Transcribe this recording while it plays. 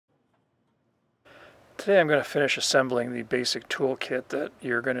Today I'm going to finish assembling the basic toolkit that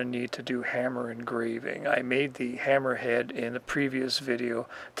you're going to need to do hammer engraving. I made the hammerhead in the previous video.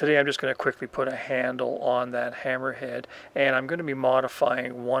 Today I'm just going to quickly put a handle on that hammerhead, and I'm going to be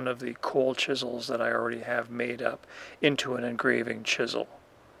modifying one of the cold chisels that I already have made up into an engraving chisel.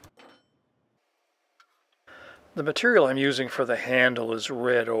 The material I'm using for the handle is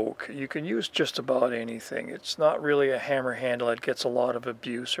red oak. You can use just about anything. It's not really a hammer handle that gets a lot of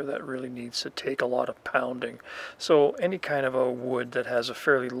abuse or that really needs to take a lot of pounding. So any kind of a wood that has a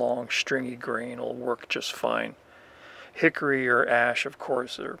fairly long stringy grain will work just fine. Hickory or ash, of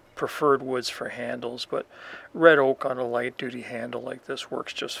course, are preferred woods for handles, but red oak on a light duty handle like this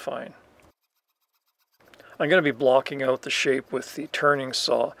works just fine. I'm going to be blocking out the shape with the turning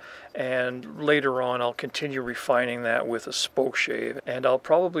saw, and later on I'll continue refining that with a spoke shave, and I'll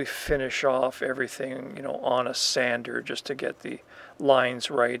probably finish off everything, on a sander just to get the lines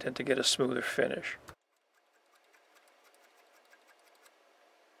right and to get a smoother finish.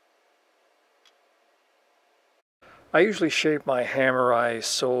 I usually shape my hammer eyes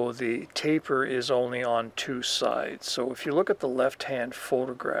so the taper is only on two sides. So if you look at the left-hand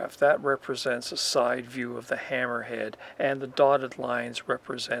photograph, that represents a side view of the hammerhead, and the dotted lines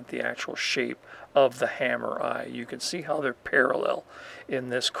represent the actual shape of the hammer eye. You can see how they're parallel in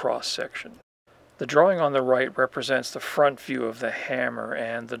this cross-section. The drawing on the right represents the front view of the hammer,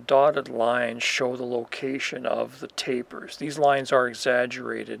 and the dotted lines show the location of the tapers. These lines are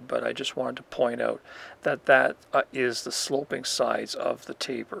exaggerated, but I just wanted to point out that that is the sloping sides of the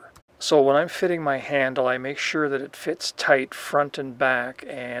taper. So when I'm fitting my handle, I make sure that it fits tight front and back,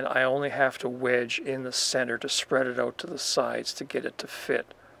 and I only have to wedge in the center to spread it out to the sides to get it to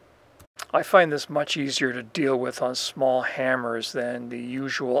fit. I find this much easier to deal with on small hammers than the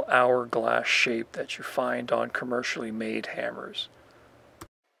usual hourglass shape that you find on commercially made hammers.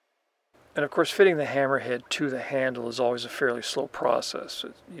 And of course, fitting the hammerhead to the handle is always a fairly slow process.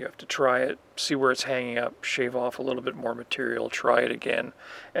 You have to try it, see where it's hanging up, shave off a little bit more material, try it again,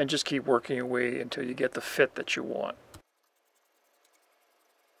 and just keep working away until you get the fit that you want.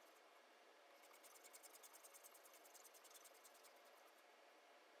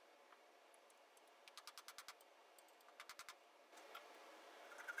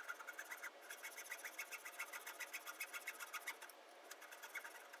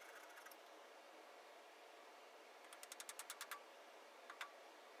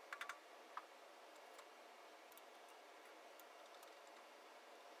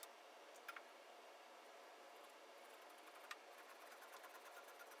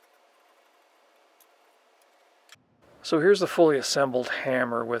 So here's the fully assembled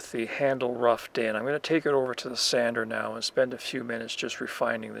hammer with the handle roughed in. I'm going to take it over to the sander now and spend a few minutes just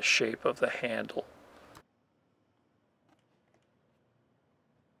refining the shape of the handle.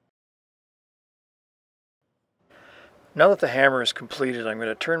 Now that the hammer is completed, I'm going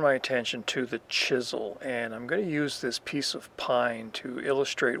to turn my attention to the chisel, and I'm going to use this piece of pine to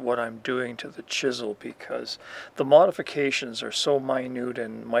illustrate what I'm doing to the chisel, because the modifications are so minute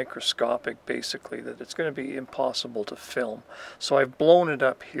and microscopic basically that it's going to be impossible to film. So I've blown it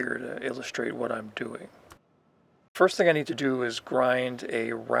up here to illustrate what I'm doing. First thing I need to do is grind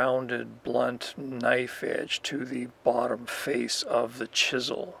a rounded blunt knife edge to the bottom face of the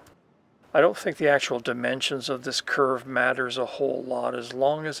chisel. I don't think the actual dimensions of this curve matters a whole lot as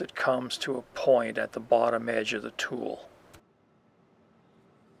long as it comes to a point at the bottom edge of the tool.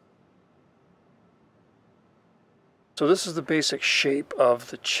 So this is the basic shape of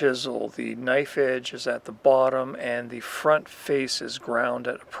the chisel. The knife edge is at the bottom and the front face is ground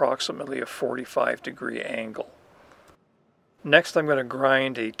at approximately a 45-degree angle. Next, I'm going to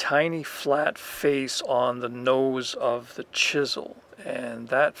grind a tiny flat face on the nose of the chisel, and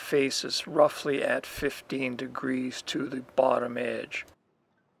that face is roughly at 15 degrees to the bottom edge.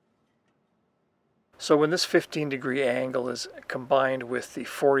 So when this 15-degree angle is combined with the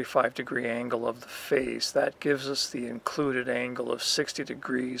 45-degree angle of the face, that gives us the included angle of 60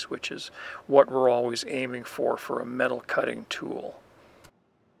 degrees, which is what we're always aiming for a metal cutting tool.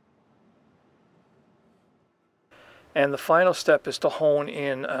 And the final step is to hone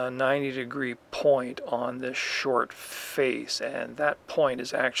in a 90-degree point on this short face, and that point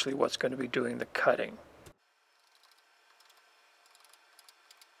is actually what's going to be doing the cutting.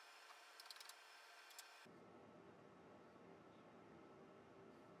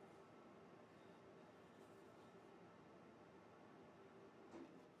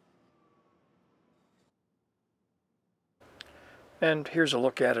 And here's a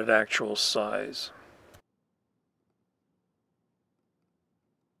look at it actual size.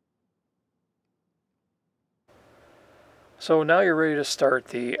 So now you're ready to start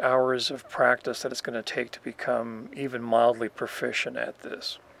the hours of practice that it's going to take to become even mildly proficient at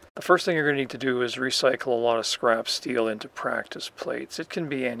this. The first thing you're going to need to do is recycle a lot of scrap steel into practice plates. It can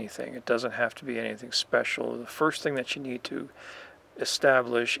be anything. It doesn't have to be anything special. The first thing that you need to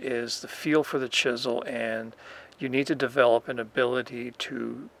establish is the feel for the chisel, and you need to develop an ability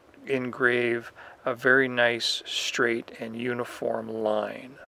to engrave a very nice, straight, and uniform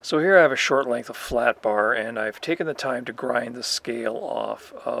line. So here I have a short length of flat bar, and I've taken the time to grind the scale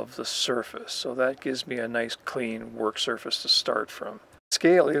off of the surface. So that gives me a nice clean work surface to start from.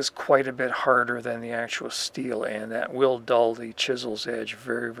 Scale is quite a bit harder than the actual steel, and that will dull the chisel's edge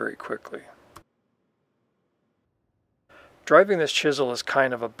very, very quickly. Driving this chisel is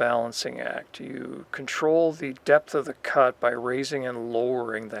kind of a balancing act. You control the depth of the cut by raising and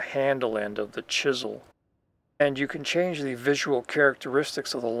lowering the handle end of the chisel. And you can change the visual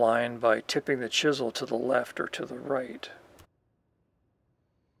characteristics of the line by tipping the chisel to the left or to the right.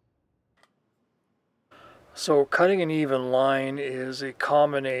 So cutting an even line is a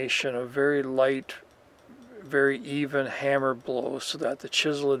combination of very light, very even hammer blows so that the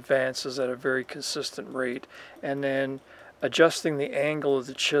chisel advances at a very consistent rate, and then adjusting the angle of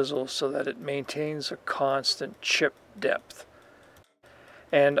the chisel so that it maintains a constant chip depth.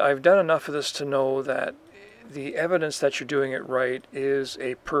 And I've done enough of this to know that the evidence that you're doing it right is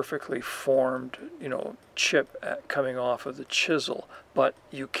a perfectly formed, chip coming off of the chisel, but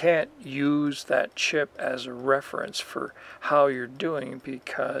you can't use that chip as a reference for how you're doing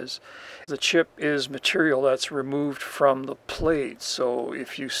because the chip is material that's removed from the plate. So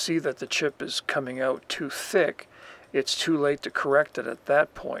if you see that the chip is coming out too thick, it's too late to correct it at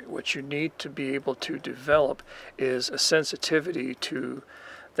that point. What you need to be able to develop is a sensitivity to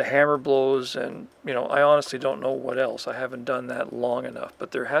the hammer blows, and I honestly don't know what else. I haven't done that long enough,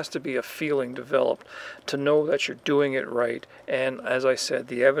 but there has to be a feeling developed to know that you're doing it right. And as I said,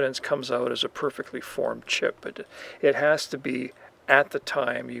 the evidence comes out as a perfectly formed chip, but it has to be at the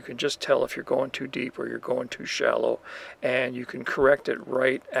time. You can just tell if you're going too deep or you're going too shallow, and you can correct it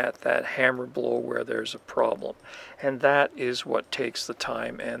right at that hammer blow where there's a problem. And that is what takes the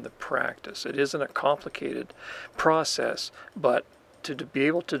time and the practice. It isn't a complicated process, but to be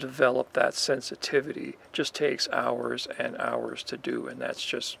able to develop that sensitivity just takes hours and hours to do, and that's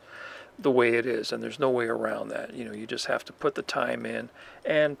just the way it is, and there's no way around that. You just have to put the time in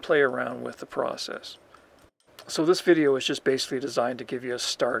and play around with the process. So this video is just basically designed to give you a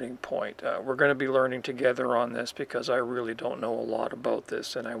starting point. We're going to be learning together on this because I really don't know a lot about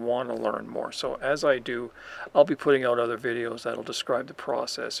this and I want to learn more. So as I do, I'll be putting out other videos that'll describe the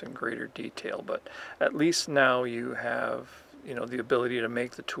process in greater detail, but at least now you have the ability to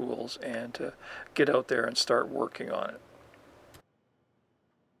make the tools and to get out there and start working on it.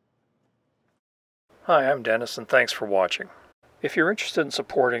 Hi, I'm Dennis, and thanks for watching. If you're interested in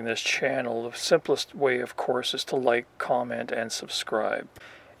supporting this channel, the simplest way, of course, is to like, comment, and subscribe.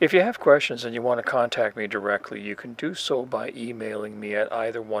 If you have questions and you want to contact me directly, you can do so by emailing me at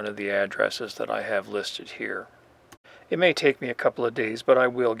either one of the addresses that I have listed here. It may take me a couple of days, but I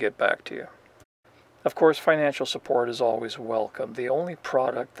will get back to you. Of course, financial support is always welcome. The only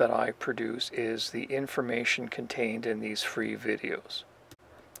product that I produce is the information contained in these free videos.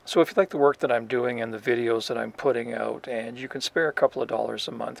 So if you like the work that I'm doing and the videos that I'm putting out, and you can spare a couple of dollars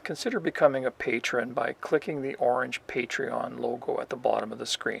a month, consider becoming a patron by clicking the orange Patreon logo at the bottom of the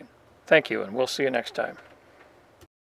screen. Thank you, and we'll see you next time.